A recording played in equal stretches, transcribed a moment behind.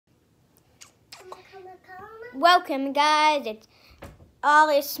Welcome guys, it's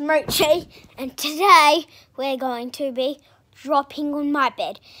Ali Smoochie, and today we're going to be dropping on my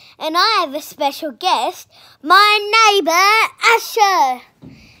bed. And I have a special guest, my neighbour Asha.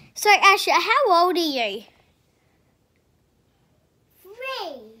 So Asha, how old are you?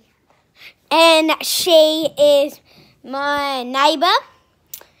 3. And she is my neighbour,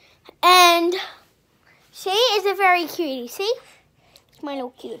 and she is a very cutie. See? It's my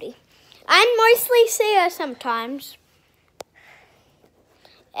little cutie. I mostly see her sometimes.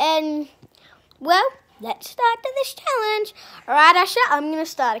 And, well, let's start this challenge. Alright, Asha, I'm going to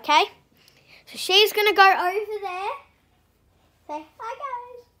start, okay? So she's going to go over there. Say hi,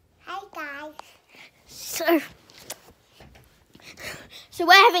 guys. Hi, guys. So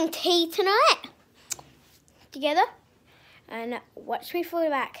we're having tea tonight together. And watch me fall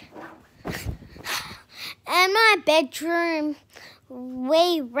back. And my bedroom,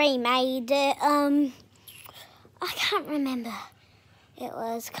 we remade it. I can't remember. It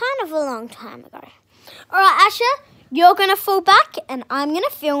was kind of a long time ago. Alright, Asha, you're going to fall back and I'm going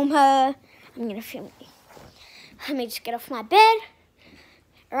to film her. I'm going to film you. Let me just get off my bed.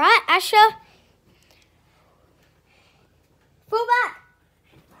 Alright, Asha. Fall back.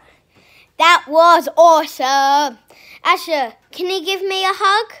 That was awesome. Asha, can you give me a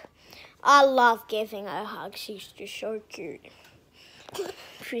hug? I love giving her a hug. She's just so cute.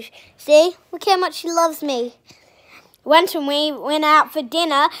 See? Look how much she loves me. Once when we went out for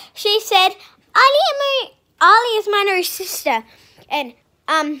dinner, she said, Ali is my new sister. And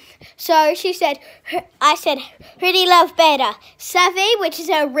so she said, I said, who do you love better? Savi, which is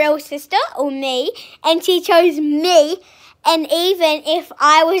her real sister, or me? And she chose me. And even if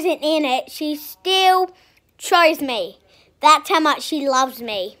I wasn't in it, she still chose me. That's how much she loves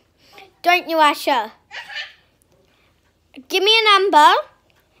me. Don't you, Asha? Give me a number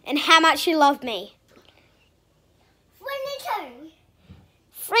and how much you love me. 22.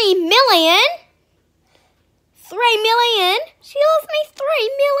 3 million? 3 million? She loves me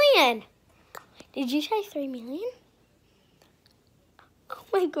 3 million. Did you say 3 million? Oh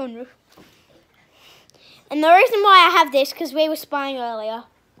my goodness. And the reason why I have this, because we were spying earlier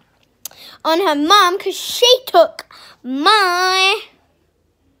on her mum, because she took my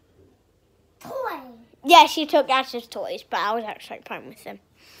toy. Yeah, she took Asha's toys, but I was actually playing with them.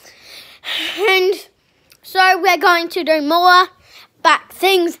 And so we're going to do more back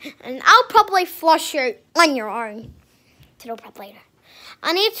things, and I'll probably flush you on your own. It'll probably.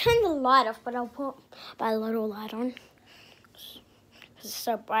 I need to turn the light off, but I'll put my little light on. Because it's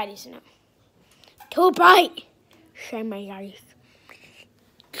so bright, isn't it? Too bright. Shame my eyes.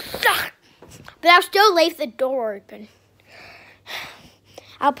 But I'll still leave the door open.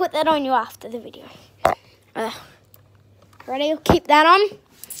 I'll put that on you after the video. Ready? I'll keep that on.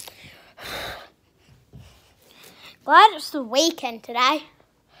 Glad it's the weekend today.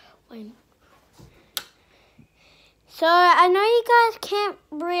 So I know you guys can't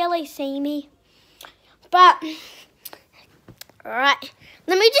really see me, but alright,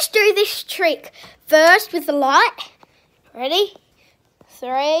 let me just do this trick first with the light. Ready?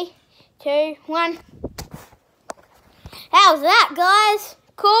 3, 2, 1. How's that, guys?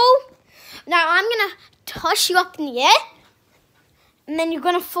 Cool? Now I'm gonna toss you up in the air, and then you're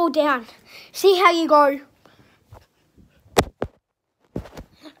gonna fall down. See how you go.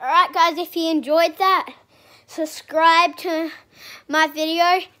 Alright guys, if you enjoyed that, subscribe to my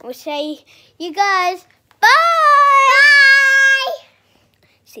video. We'll see you guys. Bye! Bye!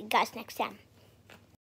 See you guys next time.